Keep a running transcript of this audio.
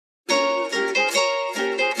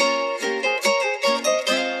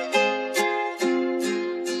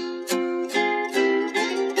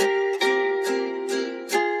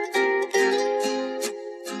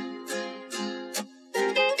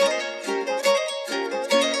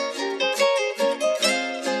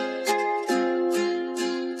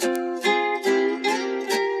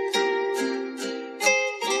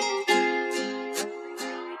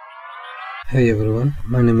Hey everyone,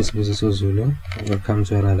 my name is Busiso Zulu. Welcome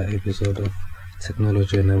to another episode of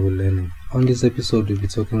Technology Enabled Learning. On this episode, we'll be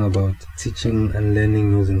talking about teaching and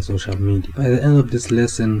learning using social media. By the end of this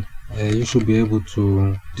lesson, you should be able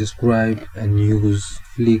to describe and use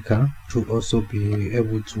Flickr. You should also be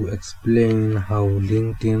able to explain how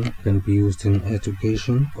LinkedIn can be used in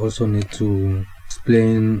education. Also need to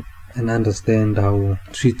explain and understand how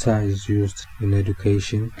Twitter is used in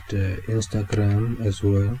education, Instagram as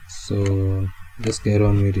well. So let's get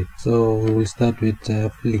on with it. So we will start with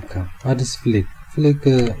Flickr. What is Flickr?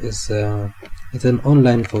 Flickr is it's an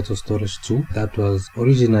online photo storage tool that was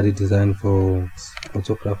originally designed for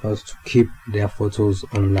photographers to keep their photos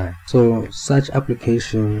online. So such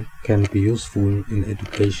application can be useful in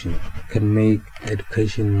education, can make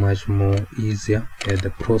education much more easier,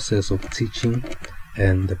 the process of teaching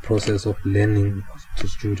and the process of learning to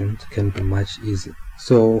students can be much easier.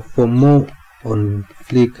 So for more on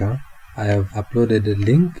Flickr, I have uploaded a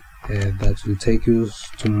link that will take you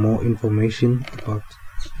to more information about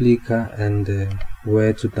Flickr and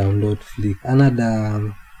where to download Flickr.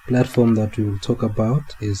 Another platform that we will talk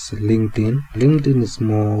about is LinkedIn. LinkedIn is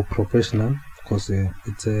more professional because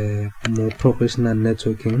it's a more professional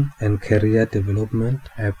networking and career development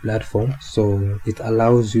platform. So it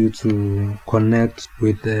allows you to connect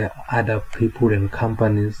with other people and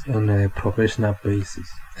companies on a professional basis.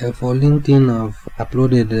 For LinkedIn, I've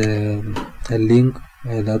uploaded a link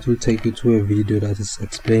that will take you to a video that is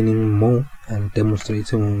explaining more and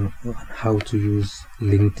demonstrating on how to use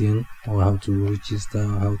LinkedIn, or how to register,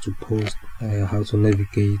 how to post, how to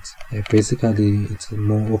navigate. Basically, it's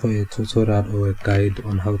more of a tutorial or a guide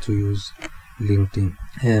on how to use LinkedIn.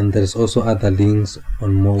 And there's also other links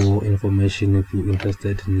on more information if you're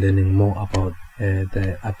interested in learning more about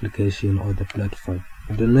the application or the platform.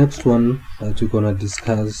 The next one that we're gonna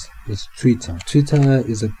discuss is Twitter. Twitter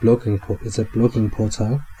is a blogging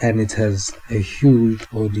portal, and it has a huge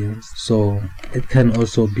audience. So it can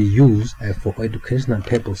also be used for educational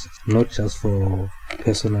purposes, not just for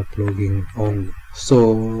personal blogging only.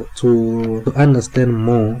 So to understand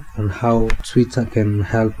more on how Twitter can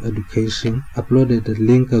help education, I uploaded a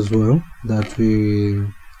link as well that will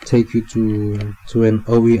take you to an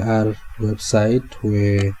OER website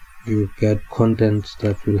where you get content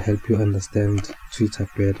that will help you understand Twitter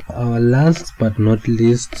better. Our last but not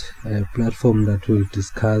least platform that we'll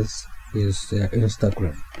discuss is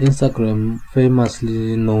Instagram. Instagram,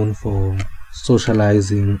 famously known for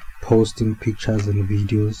socializing, posting pictures and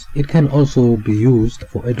videos. It can also be used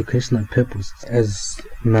for educational purposes, as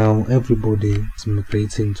now everybody is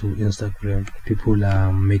migrating to Instagram. People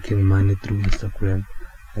are making money through Instagram.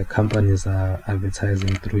 The companies are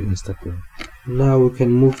advertising through Instagram. Now we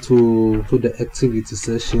can move to the activity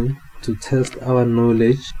session. To test our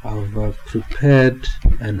knowledge, I've prepared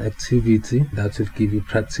an activity that will give you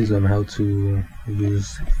practice on how to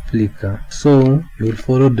use Flickr. So you will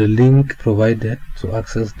follow the link provided to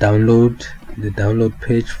access the download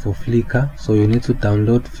page for Flickr. So you need to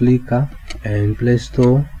download Flickr and Play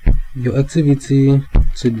Store. Your activity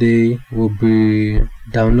today will be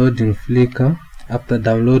downloading Flickr. After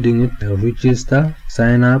downloading it, register,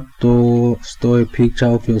 sign up, store a picture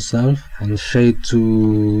of yourself and share it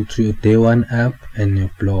to your Day One app and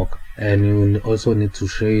your blog. And you will also need to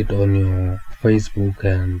share it on your Facebook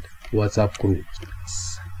and WhatsApp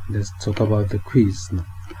groups. Let's talk about the quiz now.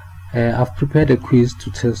 I've prepared a quiz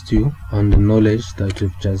to test you on the knowledge that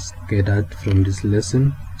you've just gathered from this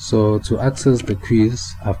lesson. So to access the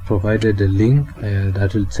quiz, I've provided a link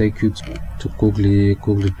that will take you to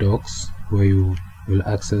Google Docs, where you will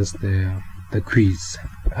access the quiz.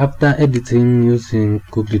 After editing using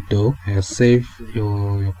Google Doc, save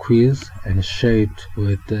your quiz and share it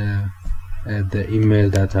with the email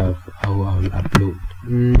that I will upload.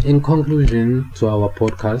 In conclusion to our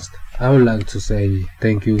podcast, I would like to say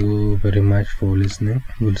thank you very much for listening.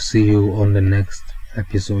 We'll see you on the next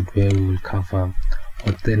episode, where we will cover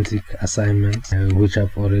authentic assignments, which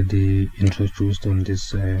I've already introduced on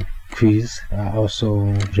this quiz.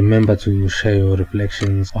 Also remember to share your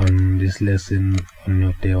reflections on this lesson on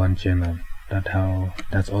your Day One channel.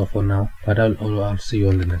 That's all for now, but I'll see you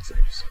on the next episode.